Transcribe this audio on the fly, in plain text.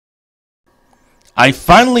I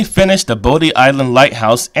finally finished the Bodie Island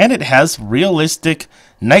Lighthouse, and it has realistic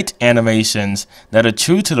night animations that are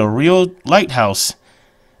true to the real lighthouse.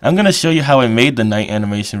 I'm going to show you how I made the night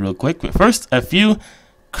animation real quick, but first a few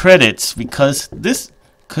credits, because this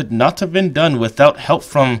could not have been done without help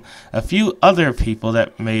from a few other people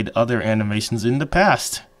that made other animations in the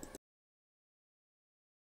past.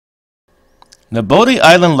 The Bodie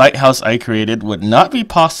Island Lighthouse I created would not be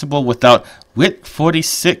possible without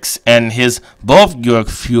Witte46 and his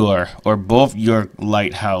Bovbjerg-Fyr, or Bovbjerg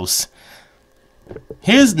Lighthouse.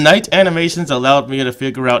 His night animations allowed me to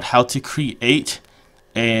figure out how to create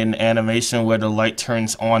an animation where the light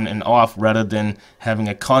turns on and off rather than having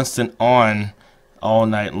a constant on all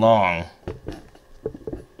night long.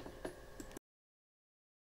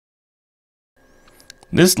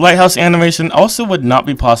 This lighthouse animation also would not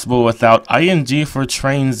be possible without ing for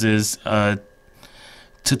Trainz's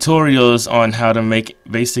tutorials on how to make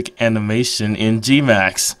basic animation in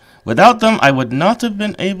GMAX. Without them, I would not have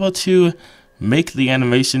been able to make the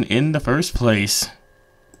animation in the first place.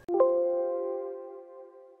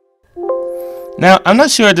 Now, I'm not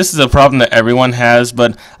sure if this is a problem that everyone has,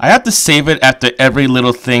 but I have to save it after every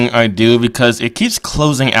little thing I do because it keeps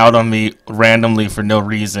closing out on me randomly for no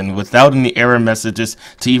reason, without any error messages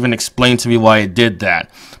to even explain to me why it did that.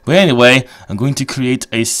 But anyway, I'm going to create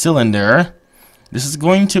a cylinder. This is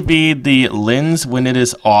going to be the lens when it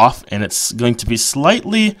is off, and it's going to be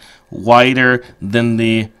slightly wider than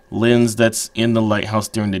the lens that's in the lighthouse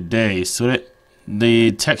during the day, so that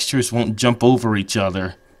the textures won't jump over each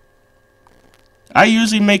other. I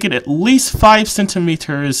usually make it at least 5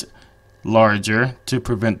 centimeters larger to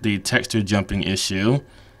prevent the texture jumping issue.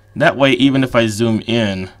 That way, even if I zoom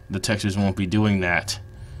in, the textures won't be doing that.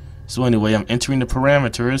 So anyway, I'm entering the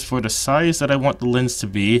parameters for the size that I want the lens to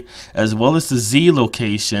be, as well as the Z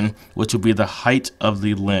location, which will be the height of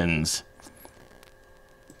the lens.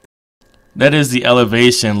 That is the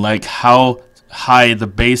elevation, like how high the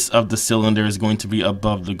base of the cylinder is going to be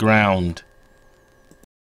above the ground.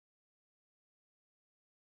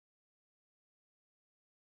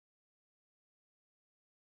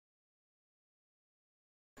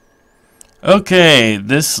 Okay,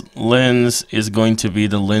 this lens is going to be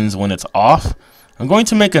the lens when it's off. I'm going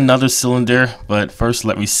to make another cylinder, but first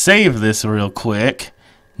let me save this real quick,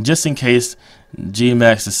 just in case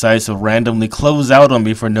GMAX decides to randomly close out on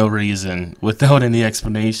me for no reason, without any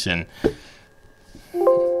explanation.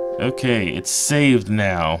 Okay, it's saved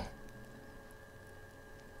now.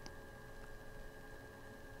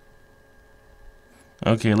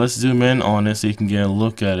 Okay, let's zoom in on it so you can get a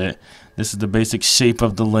look at it. This is the basic shape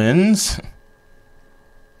of the lens.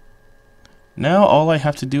 Now all I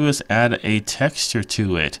have to do is add a texture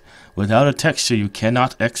to it. Without a texture, you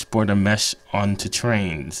cannot export a mesh onto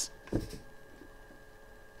Trainz.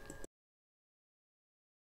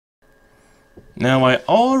 Now I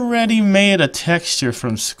already made a texture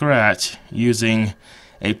from scratch using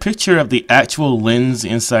a picture of the actual lens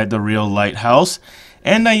inside the real lighthouse,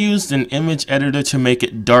 and I used an image editor to make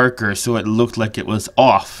it darker so it looked like it was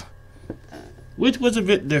off, which was a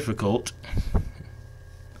bit difficult.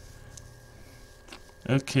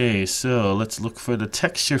 Okay, so let's look for the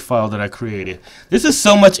texture file that I created. This is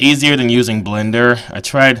so much easier than using Blender. I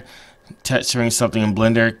tried texturing something in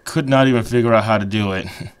Blender, could not even figure out how to do it.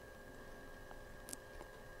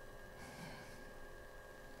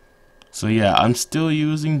 So yeah, I'm still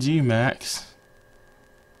using GMAX.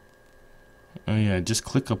 Oh yeah, just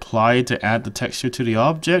click apply to add the texture to the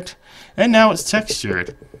object, and now it's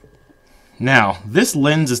textured. Now, this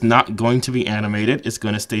lens is not going to be animated, it's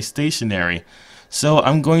going to stay stationary. So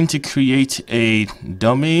I'm going to create a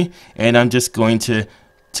dummy, and I'm just going to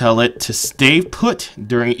tell it to stay put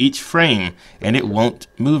during each frame, and it won't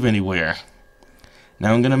move anywhere.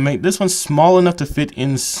 Now I'm going to make this one small enough to fit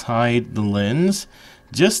inside the lens,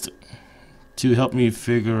 just to help me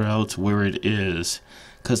figure out where it is.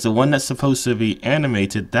 Because the one that's supposed to be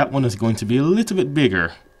animated, that one is going to be a little bit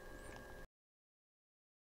bigger.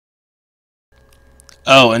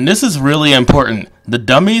 Oh, and this is really important. The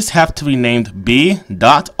dummies have to be named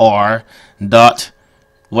B.R.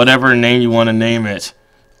 whatever name you want to name it,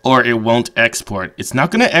 or it won't export. It's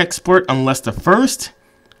not going to export unless the first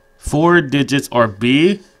 4 digits are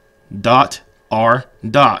B.R.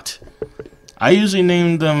 I usually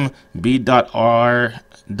name them B.R.main,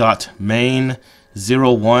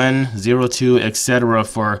 01, 02, etc.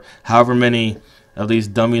 for however many of these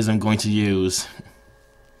dummies I'm going to use.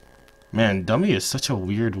 Man, dummy is such a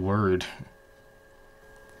weird word.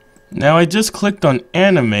 Now I just clicked on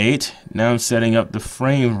animate. Now I'm setting up the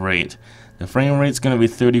frame rate. The frame rate is going to be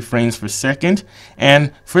 30 frames per second.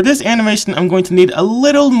 And for this animation, I'm going to need a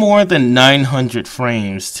little more than 900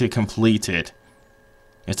 frames to complete it.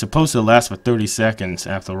 It's supposed to last for 30 seconds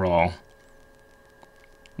after all.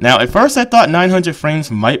 Now, at first I thought 900 frames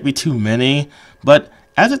might be too many, but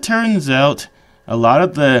as it turns out, a lot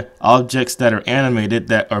of the objects that are animated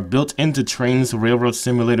that are built into Trainz Railroad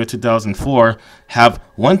Simulator 2004 have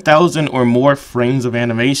 1000 or more frames of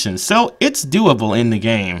animation, so it's doable in the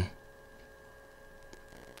game.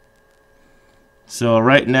 So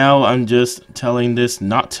right now I'm just telling this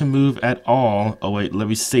not to move at all. Oh wait, let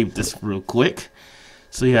me save this real quick.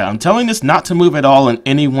 So yeah, I'm telling this not to move at all in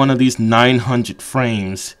any one of these 900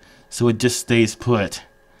 frames, so it just stays put.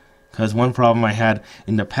 Because one problem I had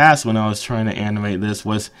in the past when I was trying to animate this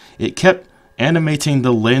was it kept animating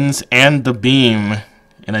the lens and the beam,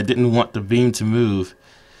 and I didn't want the beam to move.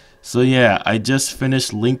 So yeah, I just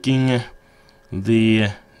finished linking the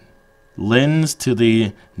lens to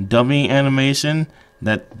the dummy animation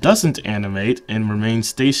that doesn't animate and remains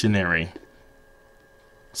stationary,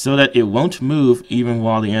 so that it won't move even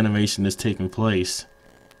while the animation is taking place.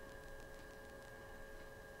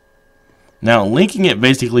 Now, linking it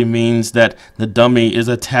basically means that the dummy is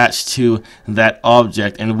attached to that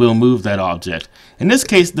object and will move that object. In this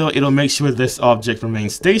case, though, it'll make sure this object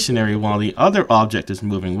remains stationary while the other object is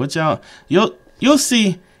moving, which you'll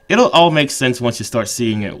see. It'll all make sense once you start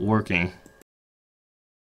seeing it working.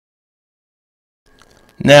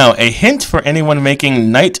 Now, a hint for anyone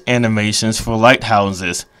making night animations for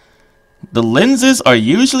lighthouses. The lenses are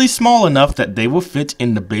usually small enough that they will fit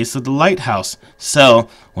in the base of the lighthouse. So,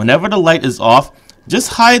 whenever the light is off,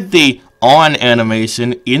 just hide the on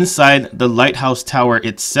animation inside the lighthouse tower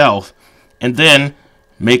itself, and then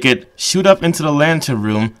make it shoot up into the lantern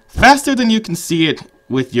room faster than you can see it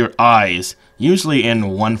with your eyes, usually in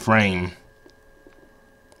one frame.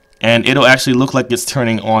 And it'll actually look like it's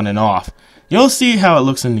turning on and off. You'll see how it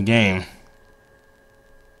looks in the game.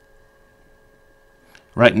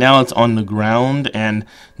 Right now it's on the ground, and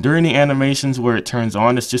during the animations where it turns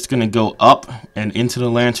on, it's just going to go up and into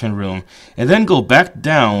the lantern room, and then go back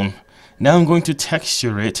down. Now I'm going to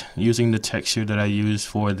texture it using the texture that I use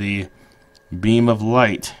for the beam of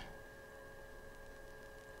light.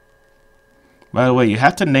 By the way, you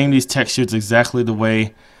have to name these textures exactly the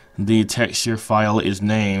way the texture file is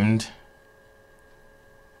named,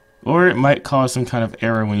 or it might cause some kind of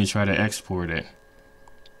error when you try to export it.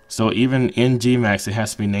 So even in GMAX it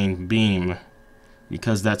has to be named beam,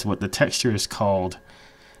 because that's what the texture is called.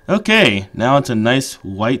 Okay, now it's a nice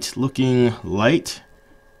white looking light.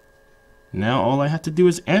 Now all I have to do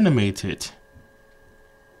is animate it.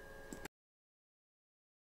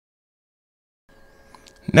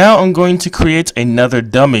 Now I'm going to create another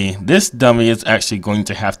dummy. This dummy is actually going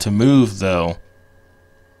to have to move though.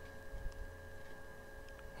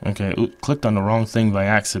 Okay, clicked on the wrong thing by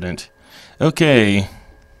accident. Okay.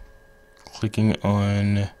 Clicking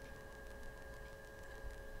on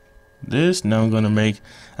this. Now I'm gonna make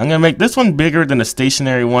this one bigger than the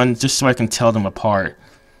stationary one, just so I can tell them apart.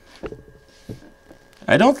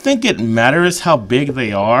 I don't think it matters how big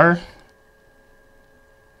they are,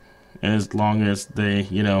 as long as they,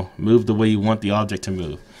 move the way you want the object to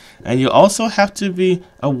move. And you also have to be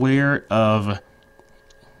aware of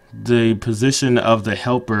the position of the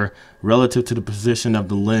helper relative to the position of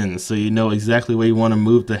the lens, so you know exactly where you want to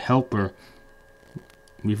move the helper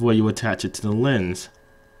before you attach it to the lens.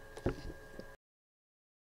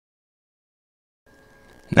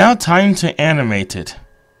 Now time to animate it.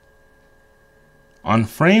 On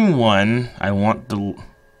frame 1, I want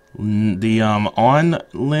the on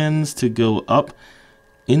lens to go up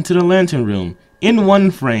into the lantern room in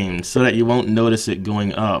one frame so that you won't notice it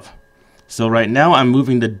going up. So right now I'm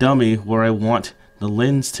moving the dummy where I want the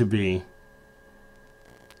lens to be.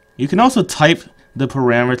 You can also type the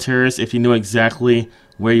parameters if you know exactly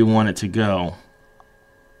where you want it to go.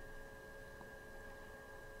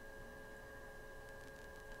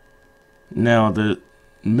 Now the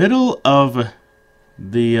middle of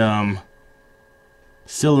the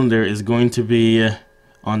cylinder is going to be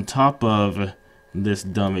on top of this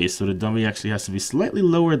dummy, so the dummy actually has to be slightly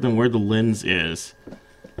lower than where the lens is.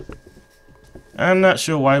 I'm not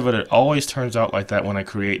sure why, but it always turns out like that when I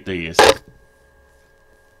create these.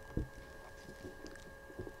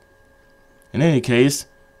 In any case,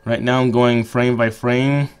 right now I'm going frame by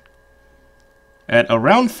frame. At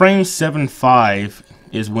around frame 7.5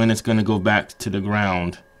 is when it's going to go back to the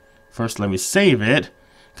ground. First, let me save it,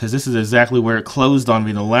 because this is exactly where it closed on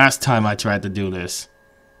me the last time I tried to do this.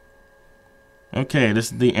 Okay,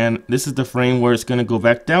 this is the end. This is the frame where it's going to go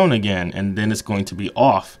back down again, and then it's going to be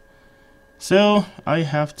off. So I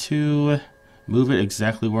have to Move it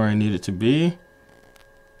exactly where I need it to be.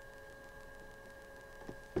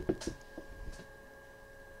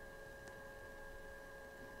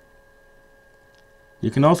 You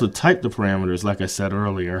can also type the parameters like I said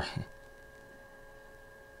earlier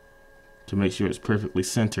to make sure it's perfectly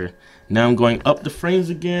centered. Now I'm going up the frames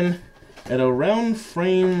again at around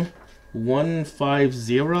frame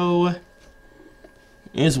 150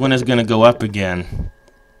 is when it's going to go up again.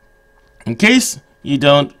 In case you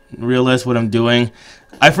don't realize what I'm doing,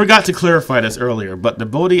 I forgot to clarify this earlier, but the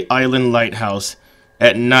Bodie Island Lighthouse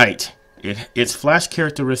at night, its flash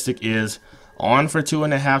characteristic is on for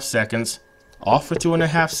 2.5 seconds, off for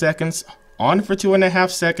 2.5 seconds, on for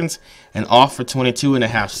 2.5 seconds, and off for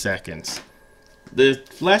 22.5 seconds. The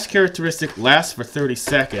flash characteristic lasts for 30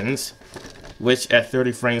 seconds, which at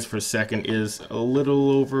 30 frames per second is a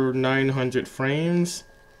little over 900 frames.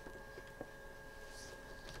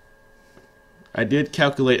 I did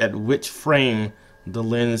calculate at which frame the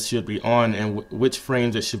lens should be on and which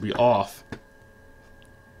frames it should be off.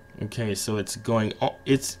 Okay, so it's going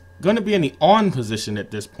to be in the on position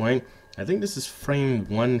at this point. I think this is frame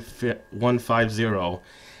 150,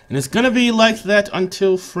 and it's going to be like that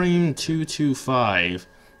until frame 225,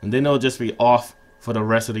 and then it'll just be off for the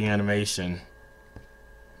rest of the animation.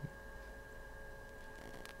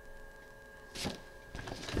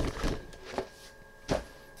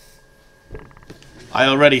 I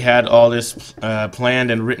already had all this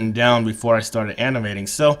planned and written down before I started animating,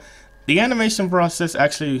 so the animation process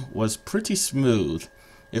actually was pretty smooth.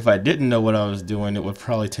 If I didn't know what I was doing, it would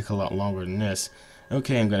probably take a lot longer than this.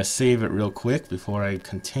 Okay, I'm going to save it real quick before I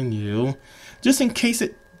continue, just in case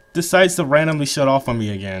it decides to randomly shut off on me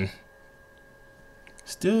again.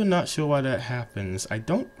 Still not sure why that happens. I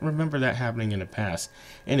don't remember that happening in the past.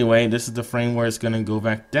 Anyway, this is the frame where it's going to go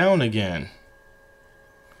back down again.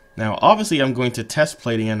 Now, obviously, I'm going to test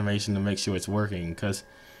play the animation to make sure it's working, because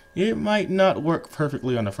it might not work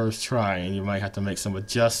perfectly on the first try, and you might have to make some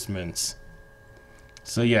adjustments.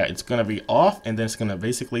 So yeah, it's going to be off, and then it's going to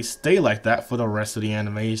basically stay like that for the rest of the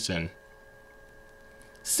animation.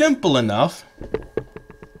 Simple enough.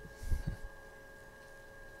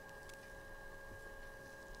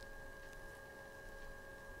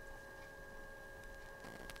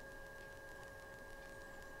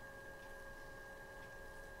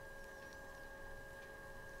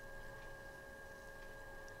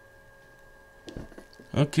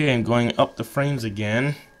 Okay, I'm going up the frames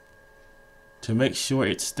again to make sure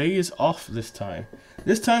it stays off this time.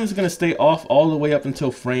 This time it's going to stay off all the way up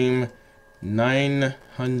until frame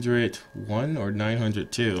 901 or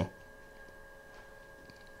 902.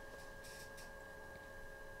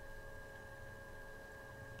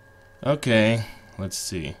 Okay, let's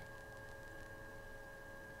see.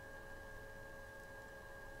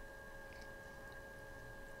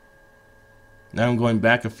 Now I'm going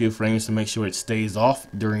back a few frames to make sure it stays off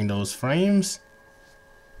during those frames.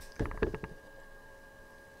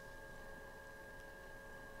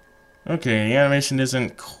 Okay, the animation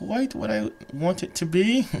isn't quite what I want it to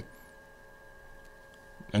be.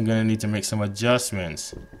 I'm gonna need to make some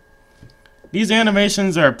adjustments. These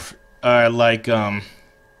animations are like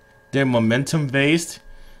they're momentum based,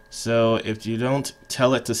 so if you don't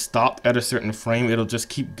tell it to stop at a certain frame, it'll just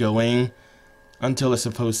keep going until it's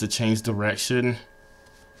supposed to change direction.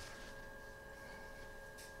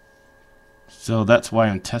 So that's why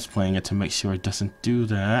I'm test playing it, to make sure it doesn't do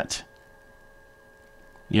that.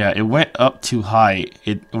 Yeah, it went up too high.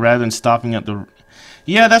 Rather than stopping at the...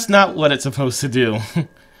 Yeah, that's not what it's supposed to do.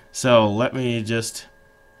 So let me just...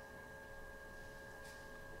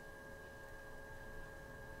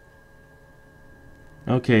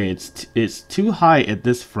 Okay, it's too high at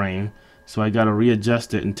this frame, so I gotta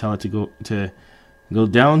readjust it and tell it to go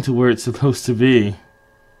down to where it's supposed to be.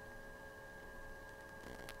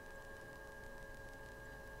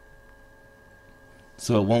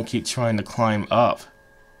 So it won't keep trying to climb up.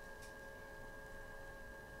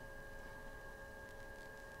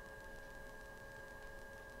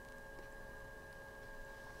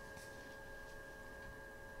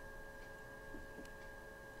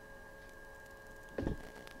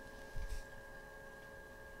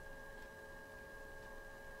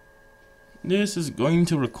 This is going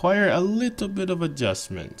to require a little bit of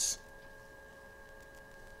adjustments.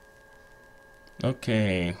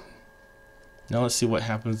 Okay. Now let's see what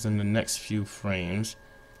happens in the next few frames.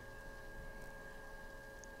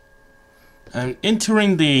 I'm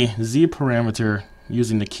entering the Z parameter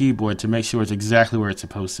using the keyboard to make sure it's exactly where it's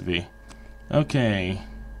supposed to be. Okay.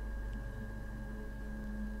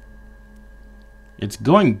 It's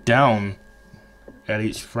going down at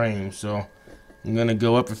each frame, so I'm gonna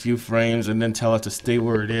go up a few frames and then tell it to stay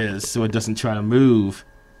where it is so it doesn't try to move.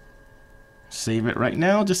 Save it right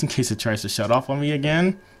now just in case it tries to shut off on me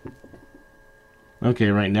again. Okay,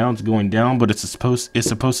 right now it's going down, but it's supposed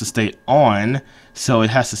to stay on, so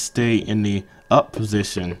it has to stay in the up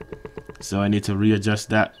position. So I need to readjust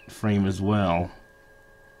that frame as well.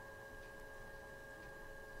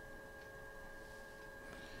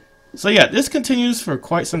 So yeah, this continues for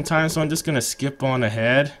quite some time, so I'm just gonna skip on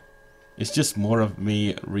ahead. It's just more of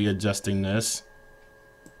me readjusting this.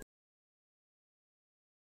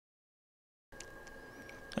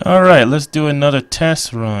 Alright, let's do another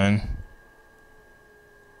test run.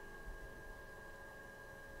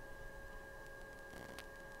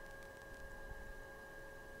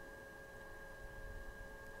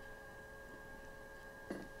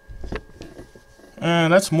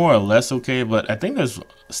 That's more or less okay, but I think there's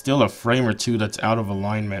still a frame or two that's out of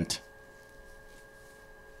alignment.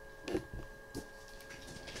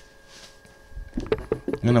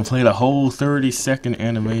 I'm gonna play the whole 30-second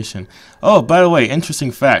animation. Oh, by the way,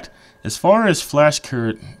 interesting fact. As far as flash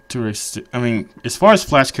characteristics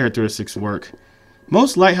work,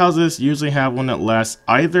 most lighthouses usually have one that lasts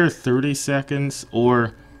either 30 seconds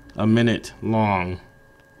or a minute long.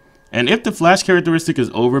 And if the flash characteristic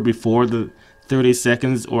is over before the 30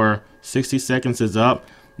 seconds or 60 seconds is up,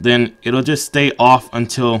 then it'll just stay off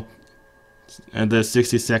until the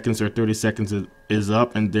 60 seconds or 30 seconds is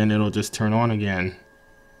up, and then it'll just turn on again.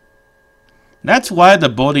 That's why the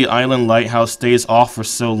Bodie Island Lighthouse stays off for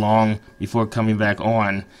so long before coming back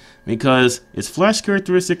on, because its flash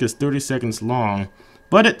characteristic is 30 seconds long,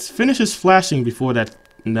 but it finishes flashing before that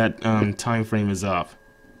time frame is up.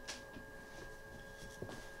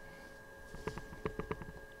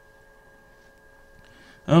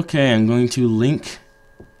 Okay, I'm going to link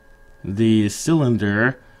the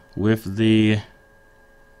cylinder with the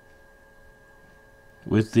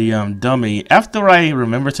dummy after I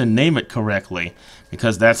remember to name it correctly,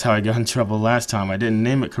 because that's how I got in trouble last time. I didn't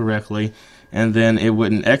name it correctly and then it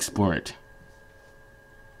wouldn't export.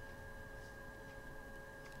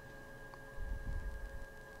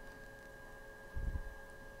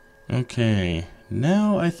 Okay,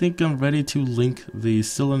 now I think I'm ready to link the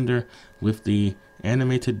cylinder with the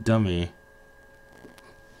animated dummy.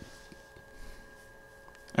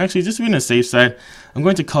 Actually, just to be on the safe side, I'm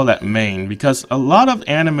going to call that main, because a lot of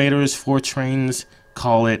animators for Trainz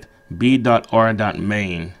call it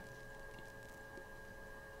b.r.main.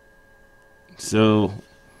 So,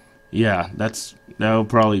 yeah, that'll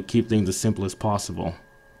probably keep things as simple as possible.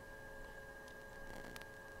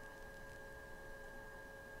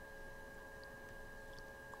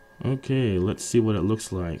 Okay, let's see what it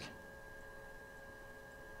looks like.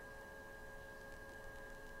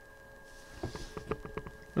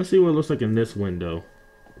 Let's see what it looks like in this window.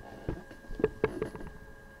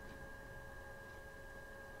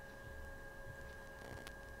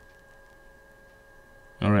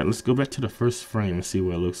 Alright, let's go back to the first frame and see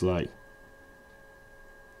what it looks like.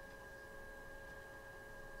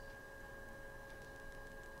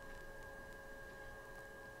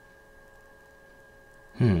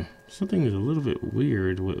 Something is a little bit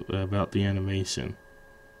weird about the animation.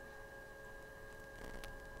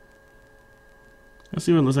 Let's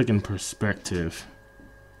see what it looks like in perspective.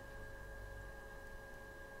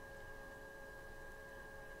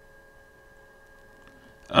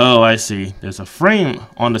 Oh, I see. There's a frame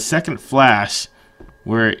on the second flash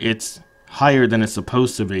where it's higher than it's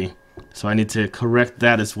supposed to be. So I need to correct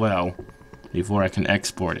that as well before I can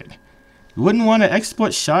export it. You wouldn't want to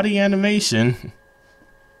export shoddy animation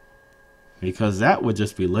because that would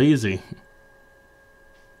just be lazy.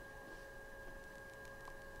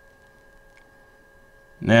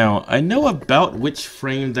 Now, I know about which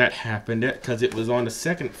frame that happened at because it was on the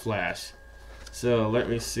second flash. So let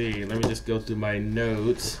me see. Let me just go through my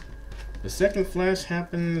notes. The second flash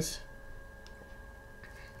happens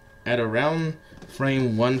at around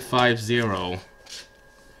frame 150.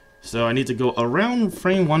 So I need to go around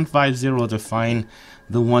frame 150 to find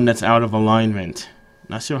the one that's out of alignment.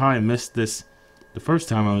 Not sure how I missed this the first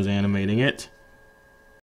time I was animating it.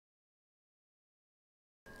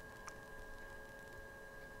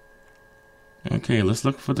 Okay, let's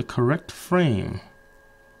look for the correct frame.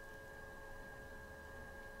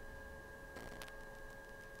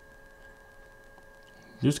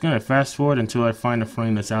 Just gonna fast forward until I find a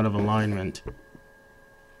frame that's out of alignment.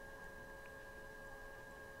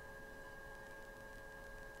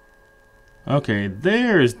 Okay,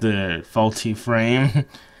 there's the faulty frame.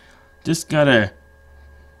 Just gotta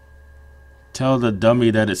tell the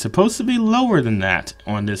dummy that it's supposed to be lower than that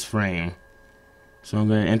on this frame. So I'm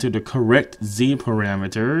going to enter the correct Z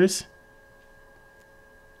parameters.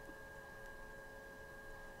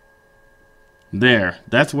 There,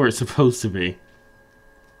 that's where it's supposed to be.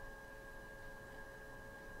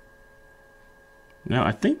 Now,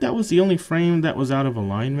 I think that was the only frame that was out of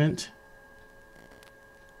alignment.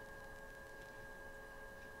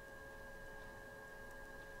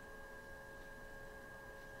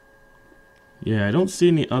 Yeah, I don't see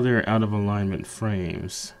any other out of alignment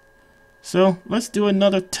frames. So, let's do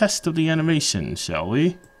another test of the animation, shall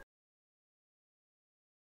we?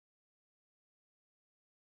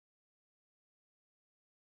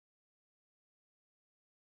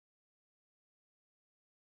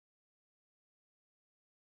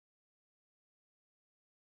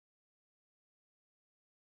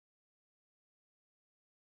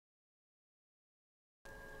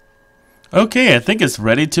 Okay, I think it's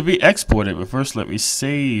ready to be exported, but first let me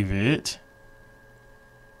save it.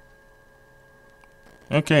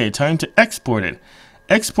 Okay, time to export it.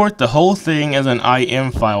 Export the whole thing as an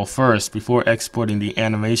IM file first before exporting the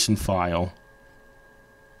animation file.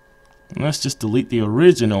 Let's just delete the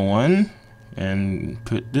original one and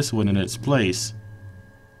put this one in its place.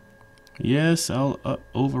 Yes, I'll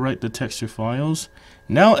overwrite the texture files.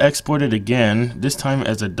 Now export it again, this time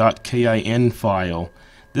as a .kin file.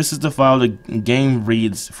 This is the file the game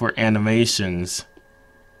reads for animations.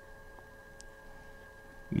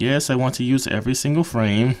 Yes, I want to use every single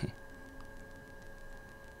frame.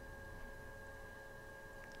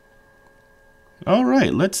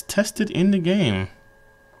 Alright, let's test it in the game.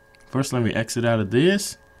 First, let me exit out of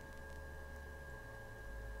this.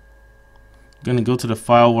 I'm gonna go to the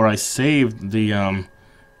file where I saved the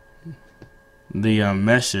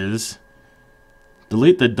meshes.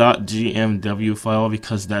 Delete the .gmw file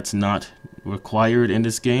because that's not required in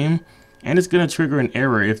this game, and it's gonna trigger an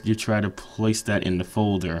error if you try to place that in the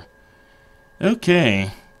folder.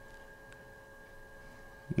 Okay.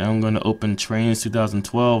 Now I'm gonna open Trainz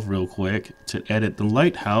 2012 real quick to edit the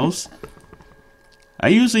lighthouse. I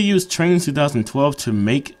usually use Trainz 2012 to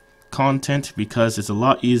make content because it's a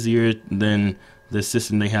lot easier than the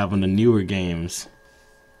system they have on the newer games.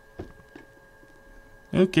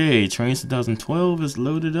 Okay, Trainz 2012 is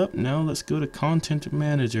loaded up. Now let's go to Content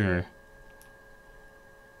Manager.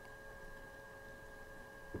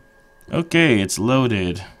 Okay, it's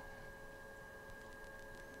loaded.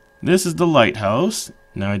 This is the lighthouse.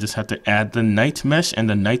 Now I just have to add the night mesh and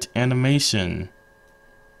the night animation.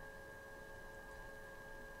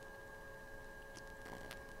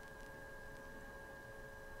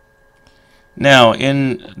 Now,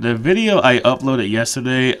 in the video I uploaded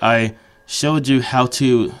yesterday, I showed you how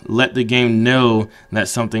to let the game know that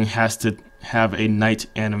something has to have a night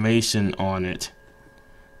animation on it.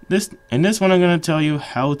 In this one, I'm going to tell you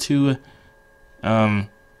how to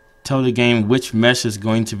tell the game which mesh is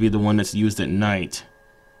going to be the one that's used at night.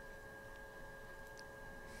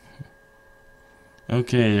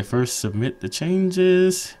 Okay, first submit the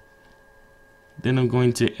changes. Then I'm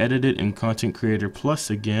going to edit it in Content Creator Plus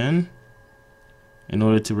again in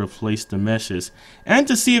order to replace the meshes and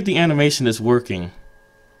to see if the animation is working.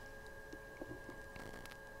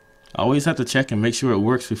 Always have to check and make sure it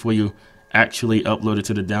works before you actually upload it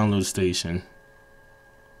to the download station.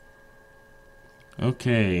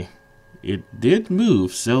 Okay, it did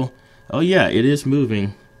move, so oh yeah, it is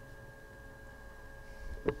moving.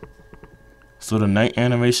 So the night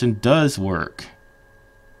animation does work.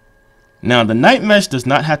 Now, the night mesh does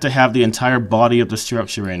not have to have the entire body of the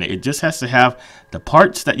structure in it. It just has to have the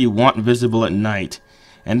parts that you want visible at night.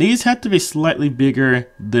 And these have to be slightly bigger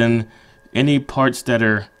than any parts that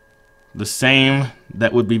are the same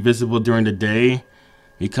that would be visible during the day.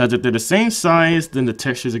 Because if they're the same size, then the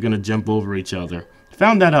textures are going to jump over each other.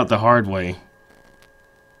 Found that out the hard way.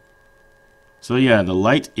 So yeah, the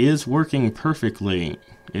light is working perfectly.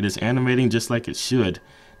 It is animating just like it should.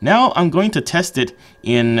 Now I'm going to test it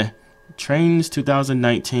in Trainz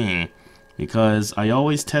 2019 because I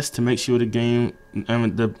always test to make sure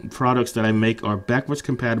the products that I make are backwards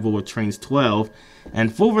compatible with Trainz 12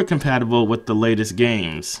 and forward compatible with the latest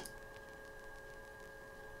games.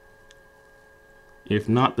 If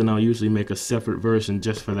not, then I'll usually make a separate version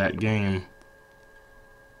just for that game.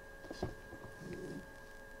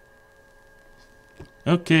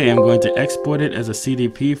 Okay, I'm going to export it as a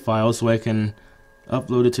CDP file so I can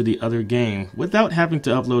upload it to the other game without having to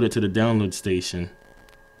upload it to the download station.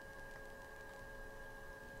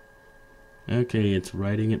 Okay, it's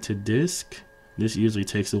writing it to disk. This usually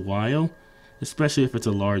takes a while, especially if it's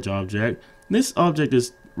a large object. This object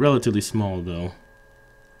is relatively small though.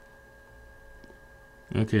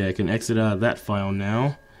 Okay, I can exit out of that file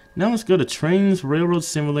now. Now let's go to Trainz Railroad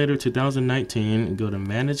Simulator 2019 and go to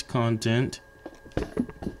Manage Content.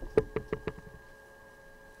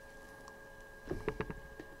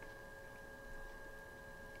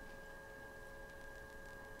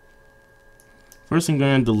 First, I'm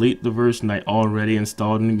going to delete the version I already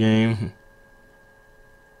installed in the game.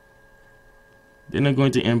 Then I'm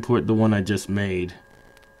going to import the one I just made.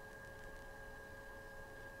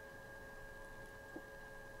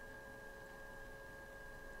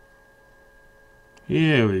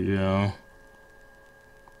 Here we go.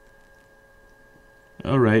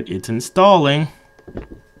 Alright, it's installing.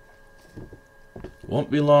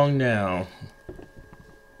 Won't be long now.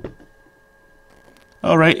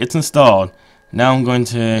 Alright, it's installed. Now I'm going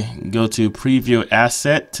to go to preview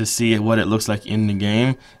asset to see what it looks like in the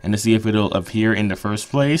game and to see if it'll appear in the first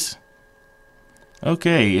place.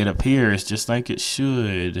 Okay, it appears just like it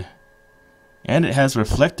should. And it has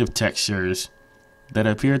reflective textures that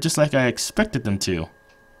appear just like I expected them to.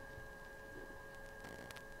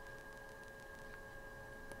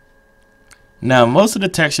 Now, most of the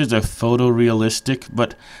textures are photorealistic,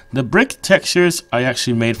 but the brick textures I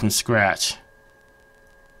actually made from scratch.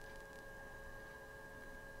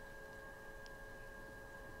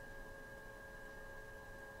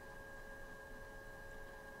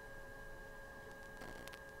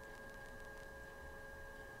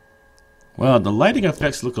 Well, the lighting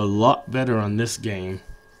effects look a lot better on this game.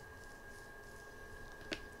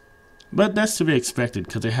 But that's to be expected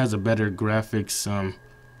because it has a better graphics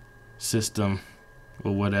system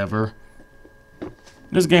or whatever.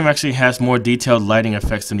 This game actually has more detailed lighting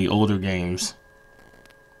effects than the older games.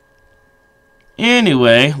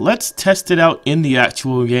 Anyway, let's test it out in the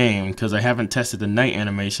actual game because I haven't tested the night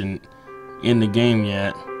animation in the game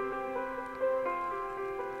yet.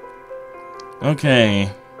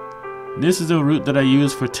 Okay. This is a route that I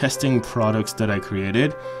use for testing products that I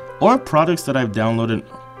created or products that I've downloaded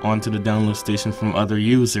onto the download station from other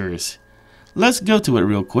users. Let's go to it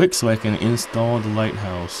real quick so I can install the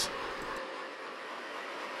lighthouse.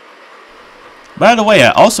 By the way,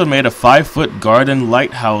 I also made a 5-foot garden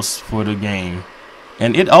lighthouse for the game,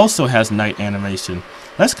 and it also has night animation.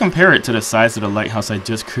 Let's compare it to the size of the lighthouse I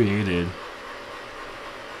just created.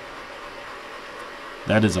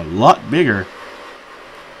 That is a lot bigger.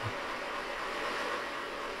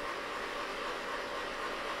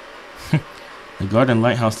 The garden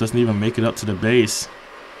lighthouse doesn't even make it up to the base.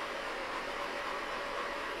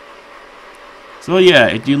 So yeah,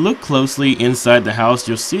 if you look closely inside the house,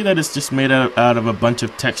 you'll see that it's just made out of a bunch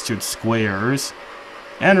of textured squares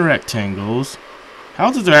and rectangles.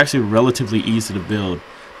 Houses are actually relatively easy to build.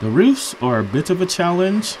 The roofs are a bit of a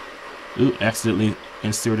challenge. Ooh, accidentally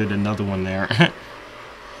inserted another one there.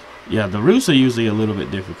 Yeah, the roofs are usually a little bit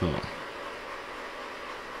difficult.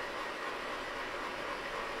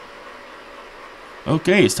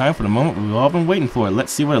 Okay, it's time for the moment we've all been waiting for.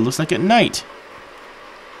 Let's see what it looks like at night.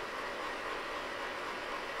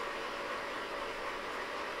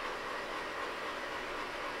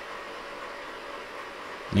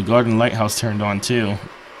 The garden lighthouse turned on too.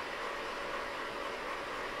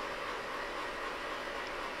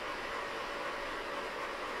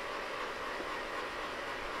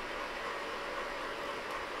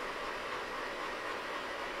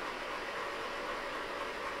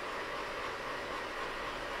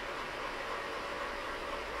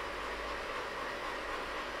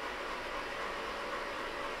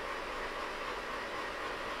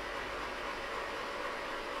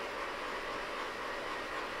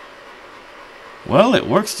 Well, it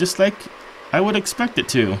works just like I would expect it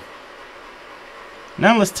to.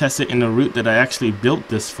 Now let's test it in the route that I actually built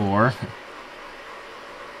this for.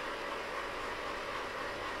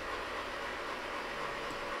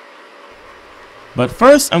 But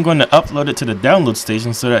first, I'm going to upload it to the download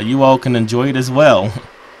station so that you all can enjoy it as well.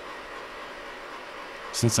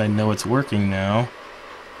 Since I know it's working now.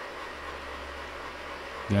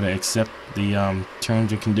 Gotta accept the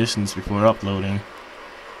terms and conditions before uploading.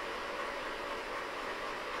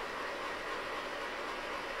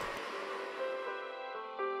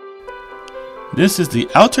 This is the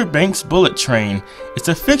Outer Banks Bullet Train. It's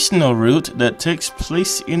a fictional route that takes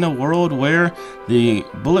place in a world where the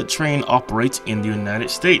bullet train operates in the United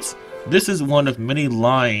States. This is one of many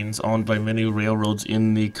lines owned by many railroads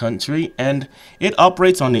in the country, and it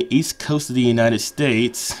operates on the east coast of the United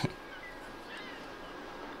States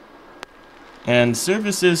and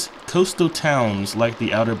services coastal towns like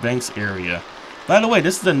the Outer Banks area. By the way,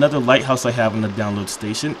 this is another lighthouse I have on the download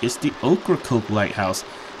station. It's the Ocracoke Lighthouse.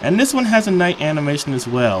 And this one has a night animation as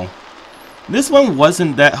well. This one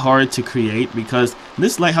wasn't that hard to create because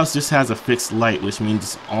this lighthouse just has a fixed light, which means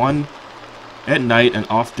it's on at night and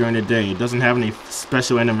off during the day. It doesn't have any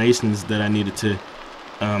special animations that I needed to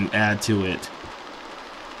add to it.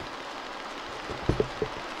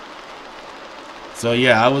 So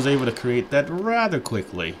yeah, I was able to create that rather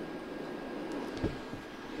quickly.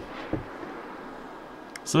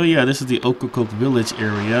 So yeah, this is the Ocracoke Village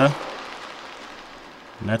area.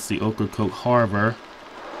 And that's the Ocracoke Harbor,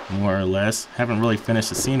 more or less. Haven't really finished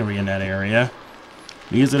the scenery in that area.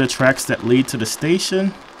 These are the tracks that lead to the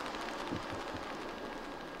station.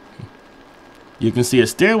 You can see a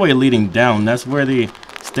stairway leading down. That's where the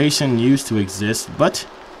station used to exist, but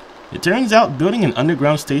it turns out building an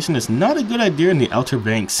underground station is not a good idea in the Outer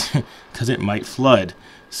Banks because it might flood.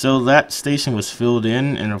 So that station was filled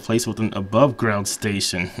in and replaced with an above ground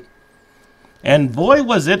station. And boy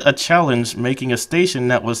was it a challenge making a station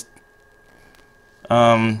that was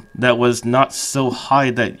not so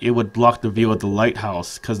high that it would block the view of the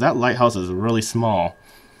lighthouse, because that lighthouse is really small.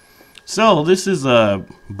 So this is a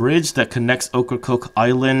bridge that connects Ocracoke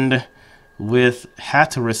Island with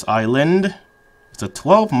Hatteras Island. It's a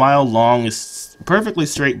 12-mile long, perfectly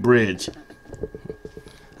straight bridge.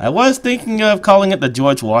 I was thinking of calling it the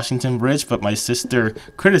George Washington Bridge, but my sister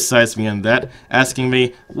criticized me on that, asking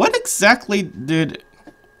me, what exactly did...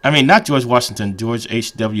 I mean, not George Washington, George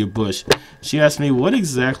H.W. Bush. She asked me, what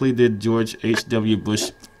exactly did George H.W.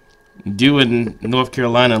 Bush do in North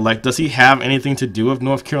Carolina? Like, does he have anything to do with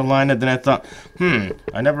North Carolina? Then I thought,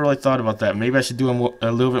 I never really thought about that. Maybe I should do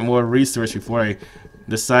a little bit more research before I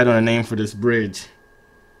decide on a name for this bridge.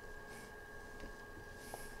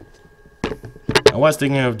 I was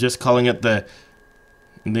thinking of just calling it the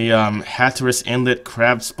Hatteras Inlet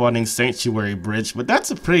Crab Spawning Sanctuary Bridge, but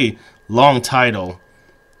that's a pretty long title,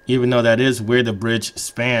 even though that is where the bridge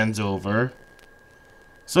spans over.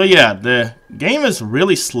 So yeah, the game is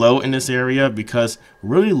really slow in this area because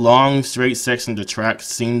really long straight sections of track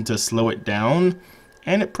seem to slow it down,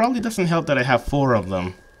 and it probably doesn't help that I have 4 of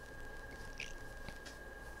them.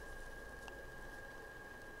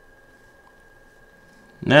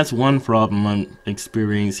 And that's one problem I'm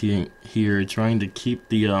experiencing here, trying to keep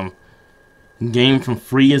the game from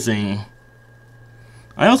freezing.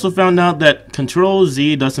 I also found out that Control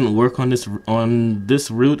Z doesn't work on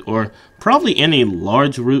this route, or probably any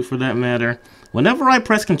large route for that matter. Whenever I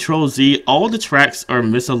press Control Z, all the tracks are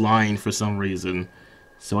misaligned for some reason.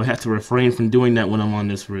 So I have to refrain from doing that when I'm on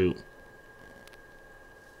this route.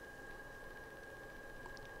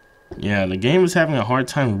 Yeah, the game is having a hard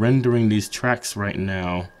time rendering these tracks right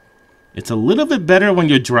now. It's a little bit better when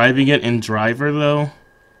you're driving it in Driver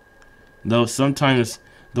though sometimes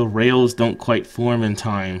the rails don't quite form in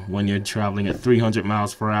time when you're traveling at 300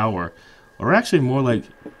 miles per hour, or actually more like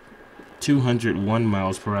 201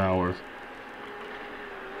 miles per hour.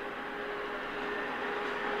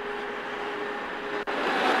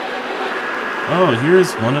 Oh,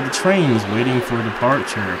 here's one of the trains waiting for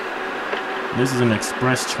departure. This is an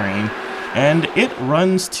express train, and it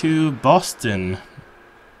runs to Boston.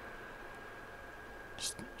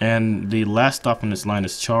 And the last stop on this line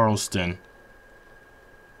is Charleston.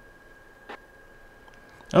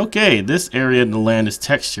 Okay, this area of the land is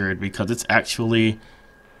textured because it's actually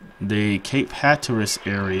the Cape Hatteras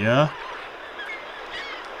area.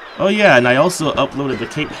 Oh yeah, and I also uploaded the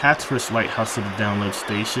Cape Hatteras Lighthouse to the download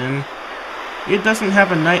station. It doesn't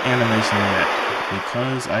have a night animation yet,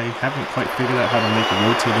 because I haven't quite figured out how to make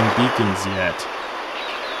rotating beacons yet.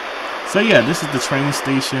 So yeah, this is the train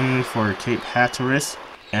station for Cape Hatteras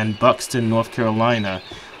and Buxton, North Carolina.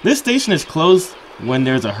 This station is closed when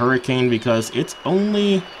there's a hurricane because it's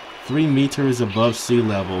only 3 meters above sea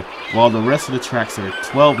level, while the rest of the tracks are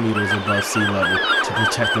 12 meters above sea level to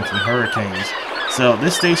protect them from hurricanes. So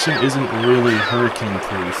this station isn't really hurricane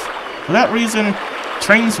proof. For that reason,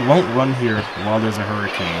 trains won't run here while there's a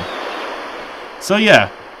hurricane. So yeah,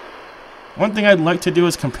 one thing I'd like to do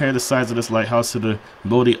is compare the size of this lighthouse to the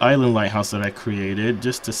Bodie Island Lighthouse that I created,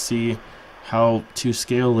 just to see how to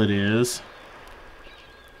scale it is.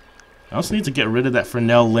 I also need to get rid of that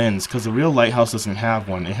Fresnel lens, because the real lighthouse doesn't have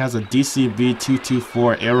one. It has a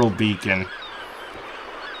DCB224 arrow beacon.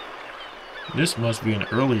 This must be an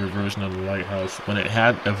earlier version of the lighthouse when it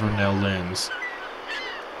had a Fresnel lens.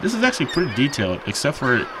 This is actually pretty detailed, except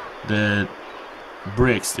for the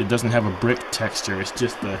bricks. It doesn't have a brick texture, it's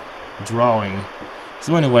just the drawing.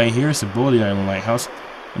 So anyway, here's the Bodie Island Lighthouse.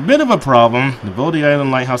 A bit of a problem. The Bodie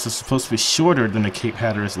Island Lighthouse is supposed to be shorter than the Cape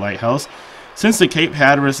Hatteras Lighthouse, since the Cape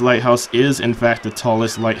Hatteras Lighthouse is in fact the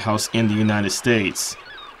tallest lighthouse in the United States.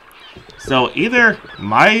 So either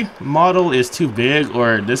my model is too big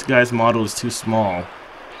or this guy's model is too small.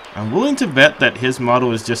 I'm willing to bet that his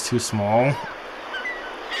model is just too small,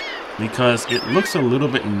 because it looks a little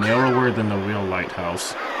bit narrower than the real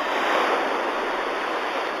lighthouse.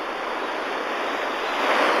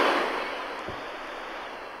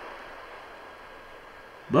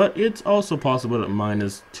 But it's also possible that mine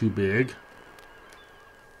is too big.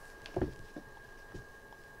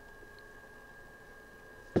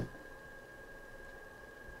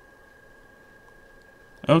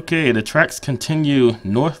 Okay, the tracks continue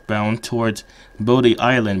northbound towards Bodie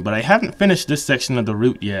Island, but I haven't finished this section of the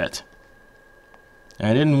route yet.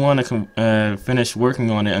 I didn't want to finish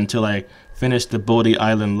working on it until I finished the Bodie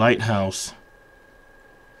Island Lighthouse.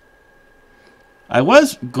 I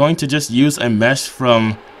was going to just use a mesh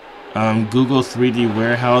from Google 3D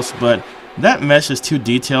Warehouse, but that mesh is too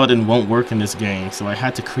detailed and won't work in this game, so I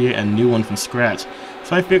had to create a new one from scratch.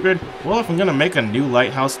 So I figured, well, if I'm going to make a new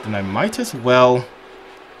lighthouse, then I might as well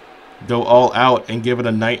go all out and give it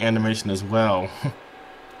a night animation as well.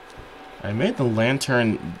 I made the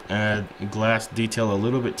lantern glass detail a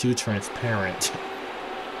little bit too transparent.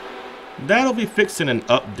 That'll be fixed in an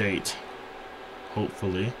update,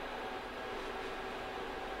 hopefully.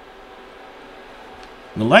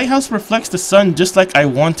 The lighthouse reflects the sun just like I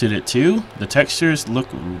wanted it to. The textures look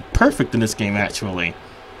perfect in this game, actually.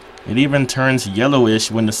 It even turns yellowish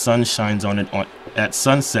when the sun shines on it at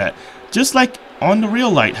sunset, just like on the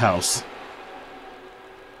real lighthouse.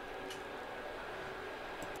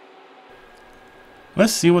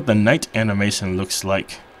 Let's see what the night animation looks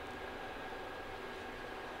like.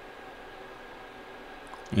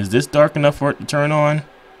 Is this dark enough for it to turn on?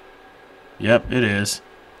 Yep, it is.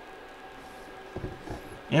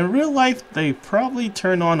 In real life, they probably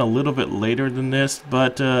turn on a little bit later than this,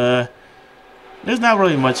 but there's not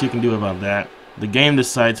really much you can do about that. The game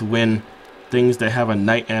decides when things that have a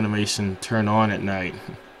night animation turn on at night.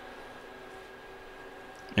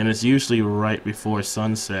 And it's usually right before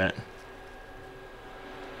sunset.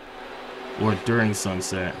 Or during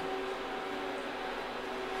sunset.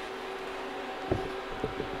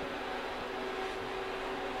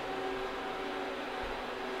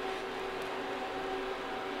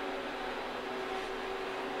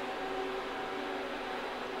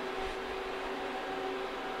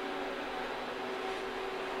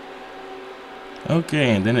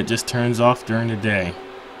 Okay, and then it just turns off during the day.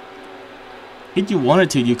 If you wanted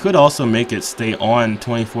to, you could also make it stay on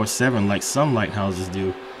 24/7 like some lighthouses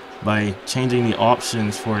do by changing the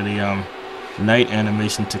options for the night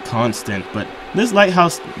animation to constant, but this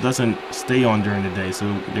lighthouse doesn't stay on during the day, so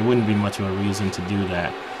there wouldn't be much of a reason to do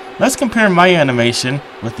that. Let's compare my animation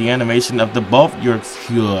with the animation of the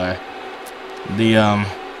Bovbjerg-Fyr, the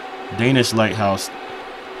Danish lighthouse,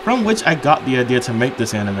 from which I got the idea to make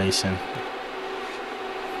this animation.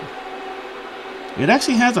 It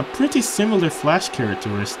actually has a pretty similar flash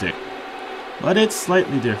characteristic, but it's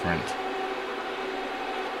slightly different.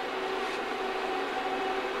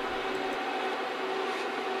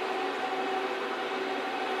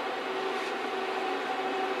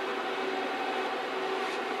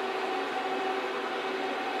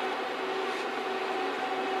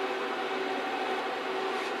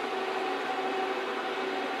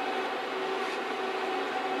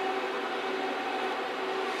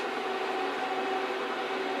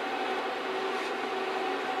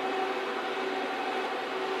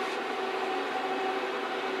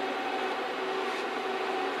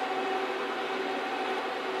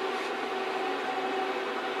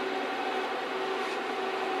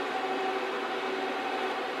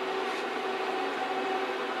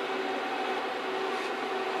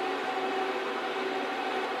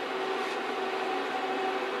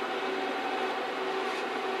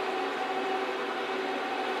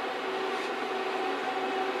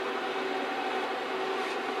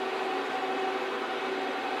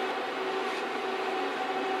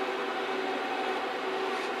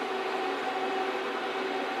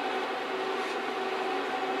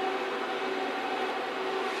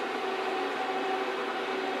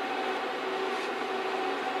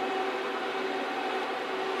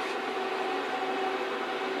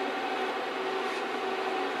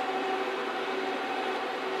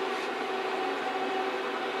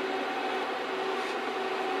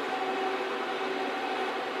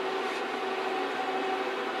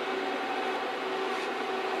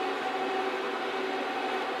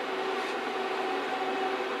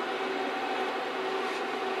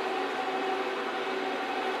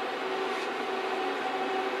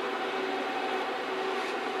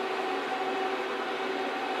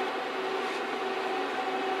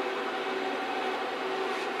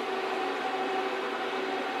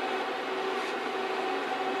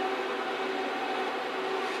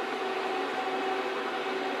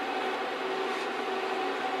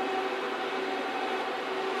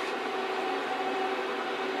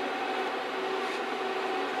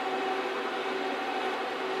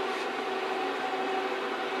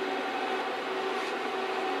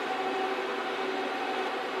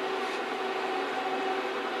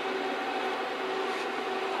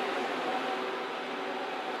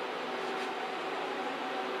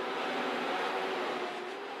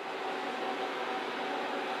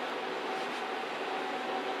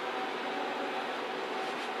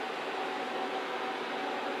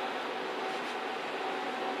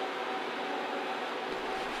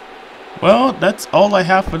 Well, that's all I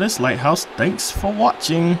have for this lighthouse. Thanks for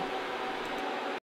watching.